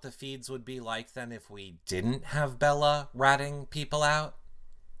imagine what the feeds would be like then if we didn't have Bella ratting people out?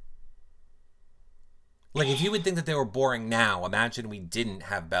 Like, if you would think that they were boring now, imagine we didn't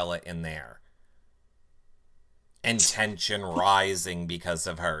have Bella in there. And tension rising because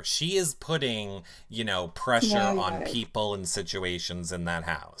of her. She is putting, you know, pressure on people and situations in that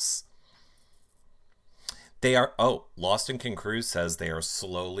house. They are, Lost in Concruz says they are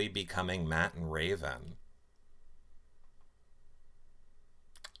slowly becoming Matt and Raven.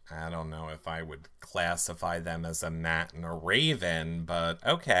 I don't know if I would classify them as a Matt and a Raven, but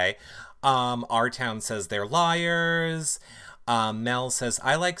okay. Our Town says they're liars. Mel says,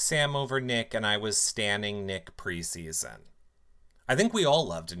 I like Sam over Nick, and I was standing Nick preseason. I think we all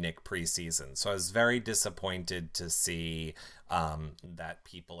loved Nick preseason, so I was very disappointed to see that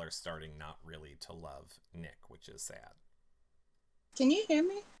people are starting not really to love Nick, which is sad. Can you hear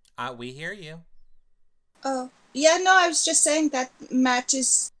me? We hear you. Oh, yeah, no, I was just saying that Nick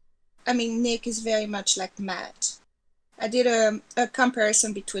is very much like Matt. I did a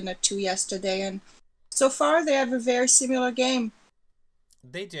comparison between the two yesterday, and so far they have a very similar game.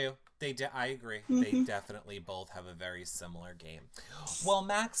 They do. I agree. They definitely both have a very similar game. Well,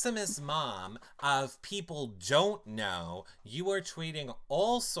 Maximus Mom, if people don't know, you are tweeting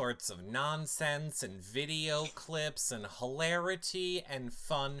all sorts of nonsense and video clips and hilarity and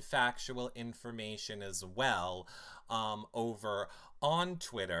fun factual information as well over on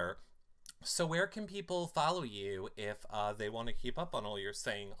Twitter. So where can people follow you if they want to keep up on all you're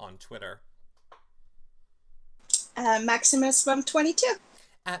saying on Twitter? Maximus Mom 22.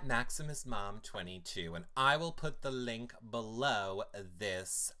 At Maximus Mom 22, and I will put the link below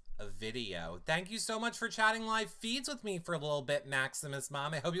this video. Thank you so much for chatting live feeds with me for a little bit, Maximus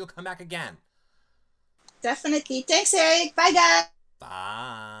Mom. I hope you'll come back again. Definitely. Thanks, Eric. Bye, guys.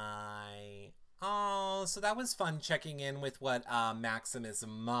 Bye. Oh, so that was fun checking in with what Maximus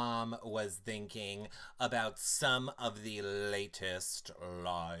Mom was thinking about some of the latest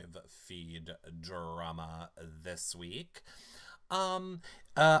live feed drama this week.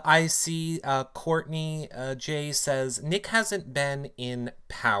 I see Courtney J says, Nick hasn't been in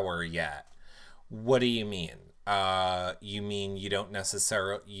power yet. What do you mean? You mean you don't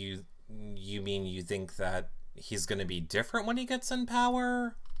necessarily, you mean you think that he's going to be different when he gets in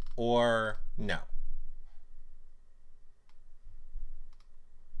power? Or no?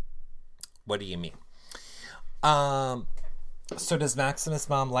 What do you mean? So does Maximus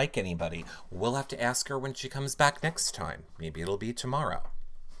Mom like anybody? We'll have to ask her when she comes back next time. Maybe it'll be tomorrow.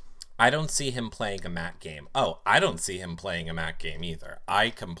 I don't see him playing a Matt game. Oh, I don't see him playing a Matt game either. I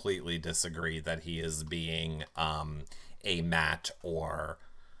completely disagree that he is being a Matt or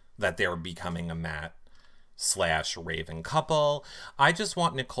that they're becoming a Matt / Raven couple. I just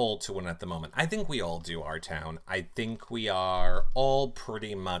want Nicole to win at the moment. I think we all do, Our Town. I think we are all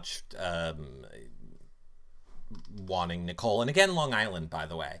pretty much wanting Nicole. And again, Long Island, by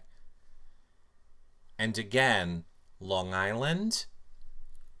the way. And again, Long Island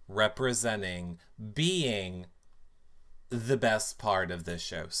representing being the best part of this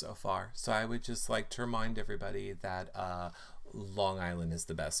show so far. So I would just like to remind everybody that Long Island is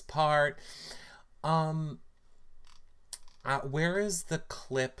the best part. Where is the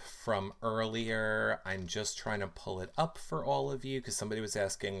clip from earlier? I'm just trying to pull it up for all of you because somebody was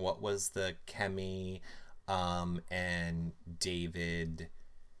asking what was the Kemi and David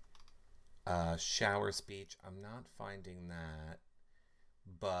shower speech. I'm not finding that.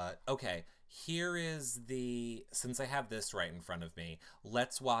 But, okay, here is since I have this right in front of me,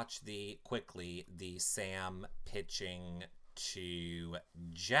 let's watch quickly the Sam pitching to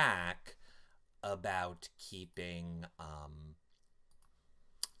Jack about keeping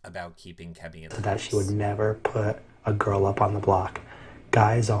Kemi in the that she would never put a girl up on the block.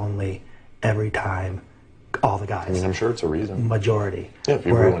 Guys only, every time, all the guys. I mean, I'm sure it's a reason. Majority. Yeah, if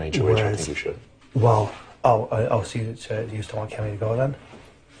you ruin HOH, I think you should. Well, so you still want Kemi to go then?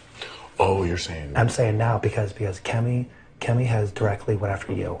 Oh, you're saying... I'm saying now because Kemi has directly went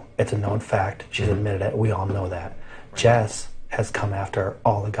after you. It's a known fact. She's admitted it. We all know that. Right. Jess has come after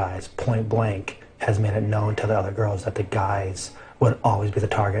all the guys. Point blank has made it known to the other girls that the guys would always be the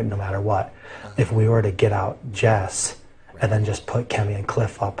target no matter what. Uh-huh. If we were to get out Jess and then just put Kemi and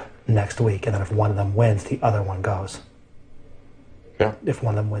Cliff up next week, and then if one of them wins, the other one goes. Yeah. If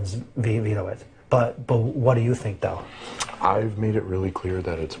one of them wins, veto it. But what do you think, though? I've made it really clear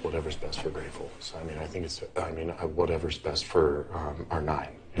that it's whatever's best for Grateful. So, I mean, I think whatever's best for our 9.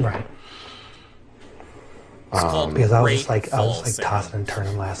 Right. Because I was like tossing and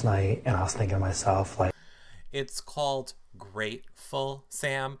turning last night, and I was thinking to myself, like... It's called Grateful,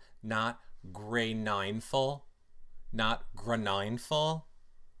 Sam, not Gray-Nineful, not Granineful,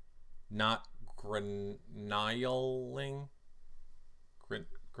 not Graniling.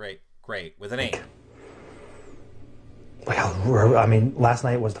 Great, with an A. I mean, last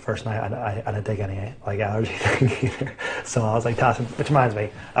night was the first night I didn't take any allergy thing either. So I was like tossing, which reminds me,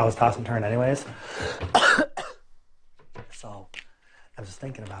 I was tossing turn anyways. So I was just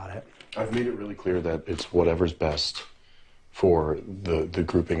thinking about it. I've made it really clear that it's whatever's best for the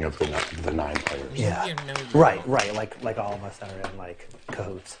grouping of the 9 players. Yeah, right. Like all of us that are in like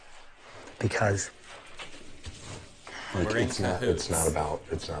cahoots, because. It's not about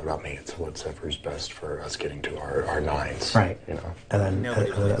me. It's whatever's best for us getting to our 9s. Right. You know. And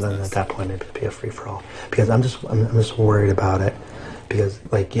then at that point it'd be a free for all. Because I'm just worried about it. Because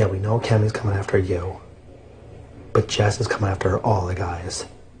we know Kemi's coming after you, but Jess is coming after all the guys.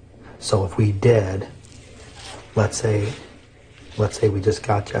 So if we did, let's say we just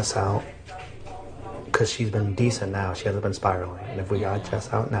got Jess out, because she's been decent now. She hasn't been spiraling. And if we got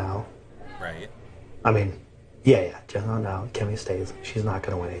Jess out now, right? I mean. Yeah, Jess out now, Kemi stays. She's not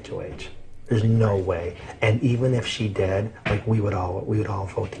going to win HOH. There's no way. And even if she did, we would all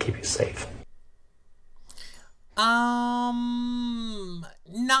vote to keep you safe. Not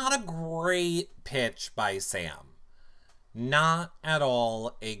a great pitch by Sam. Not at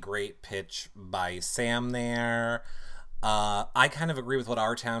all a great pitch by Sam there. I kind of agree with what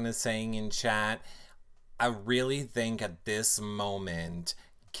Our Town is saying in chat. I really think at this moment,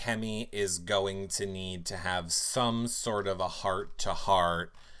 Kemi is going to need to have some sort of a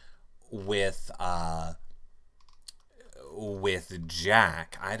heart-to-heart with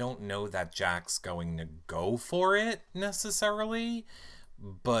Jack. I don't know that Jack's going to go for it necessarily,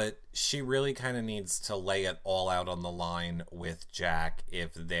 but she really kind of needs to lay it all out on the line with Jack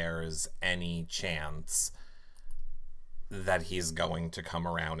if there's any chance that he's going to come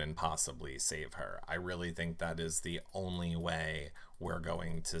around and possibly save her. I really think that is the only way we're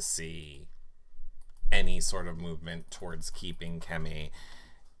going to see any sort of movement towards keeping Kemi.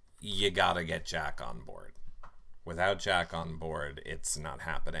 You gotta get Jack on board. Without Jack on board, it's not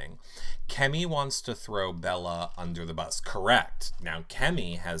happening. Kemi wants to throw Bella under the bus. Correct. Now,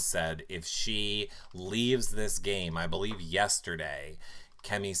 Kemi has said if she leaves this game, I believe yesterday,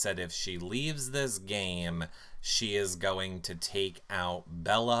 Kemi said if she leaves this game, she is going to take out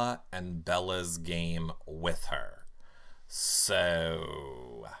Bella and Bella's game with her.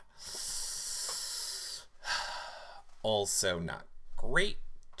 So, also not great.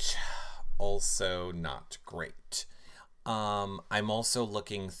 Also not great. I'm also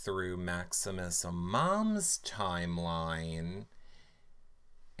looking through Maximus' mom's timeline,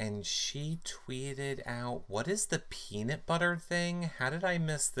 and she tweeted out, what is the peanut butter thing? How did I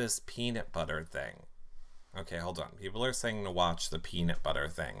miss this peanut butter thing? Okay, hold on. People are saying to watch the peanut butter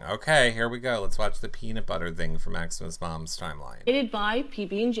thing. Okay, here we go. Let's watch the peanut butter thing from Maximus' mom's timeline. Created by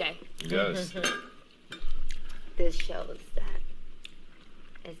PB&J. Yes. This shows that.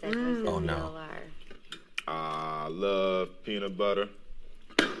 Is that Oh no. I love peanut butter.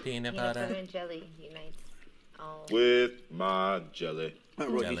 Peanut butter and jelly unites all. With my jelly. My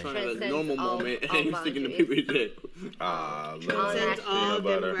Rookie's trying to have a normal moment and he's sticking to PB&J. I love all peanut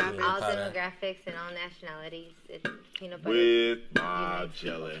butter. All demographics and all nationalities. It's peanut butter. With my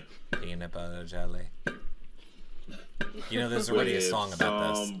jelly. Peanut butter jelly. You know, there's already a song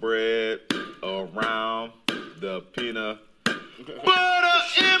about this. Some bread around the peanut butter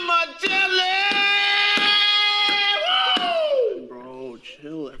in my jelly. Woo! Bro,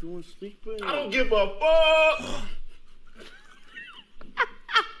 chill. Everyone's I don't give a fuck.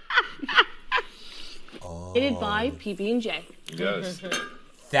 Rated by PB&J. Yes.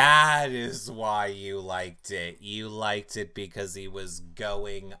 That is why you liked it. You liked it because he was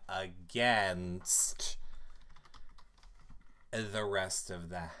going against the rest of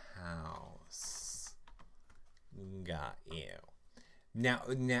the house. Got you. Now,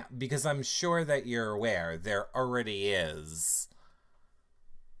 because I'm sure that you're aware, there already is...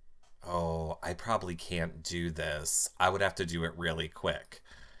 Oh, I probably can't do this. I would have to do it really quick.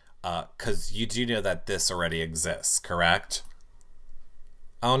 'Cause you do know that this already exists, correct?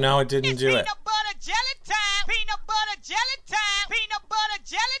 Oh no, it didn't do it. Peanut butter jelly time. Peanut butter jelly time. Peanut butter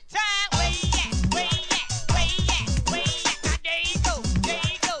jelly time. Where you at? Where you at? Where you at? Where you at? Now there you go. There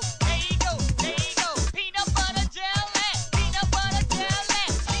you go. There you go. There you go. Peanut butter jelly. Peanut butter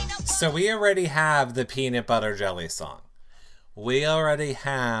jelly. So we already have the peanut butter jelly song. We already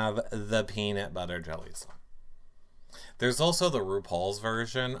have the peanut butter jelly song. There's also the RuPaul's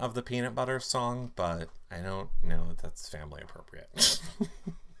version of the peanut butter song, but I don't know if that's family appropriate.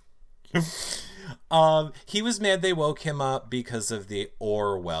 He was mad they woke him up because of the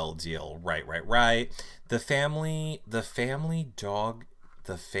Orwell deal. Right. The Family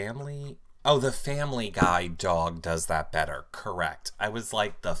Guy dog does that better. Correct. I was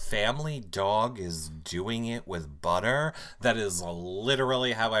like, the Family Dog is doing it with butter? That is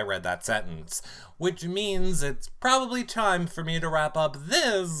literally how I read that sentence. Which means it's probably time for me to wrap up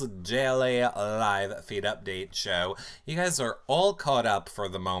this daily live feed update show. You guys are all caught up for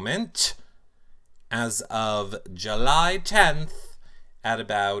the moment. As of July 10th at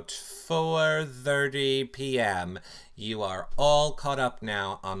about 4:30 p.m., you are all caught up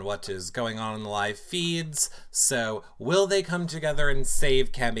now on what is going on in the live feeds. So, will they come together and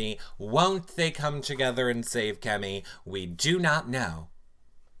save Kemi? Won't they come together and save Kemi? We do not know,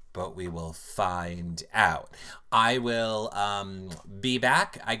 but we will find out. I will be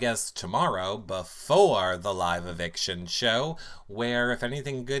back, I guess, tomorrow before the live eviction show, where if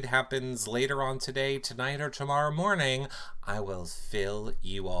anything good happens later on today, tonight, or tomorrow morning, I will fill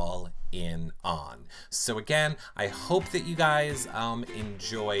you all in on. So again, I hope that you guys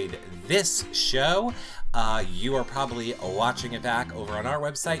enjoyed this show. You are probably watching it back over on our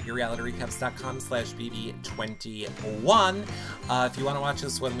website, yourrealityrecaps.com/BB21. If you want to watch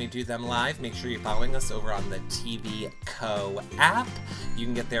us when we do them live, make sure you're following us over on the TV Co app. You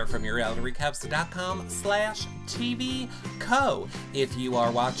can get there from yourrealityrecaps.com/TV Co. If you are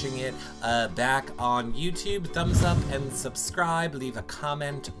watching it back on YouTube, thumbs up and subscribe. Leave a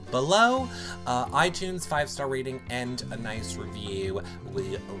comment below. iTunes 5-star rating and a nice review.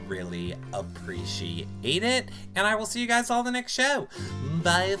 We really appreciate it. And I will see you guys all the next show.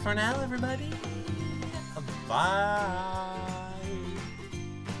 Bye for now, everybody. Bye.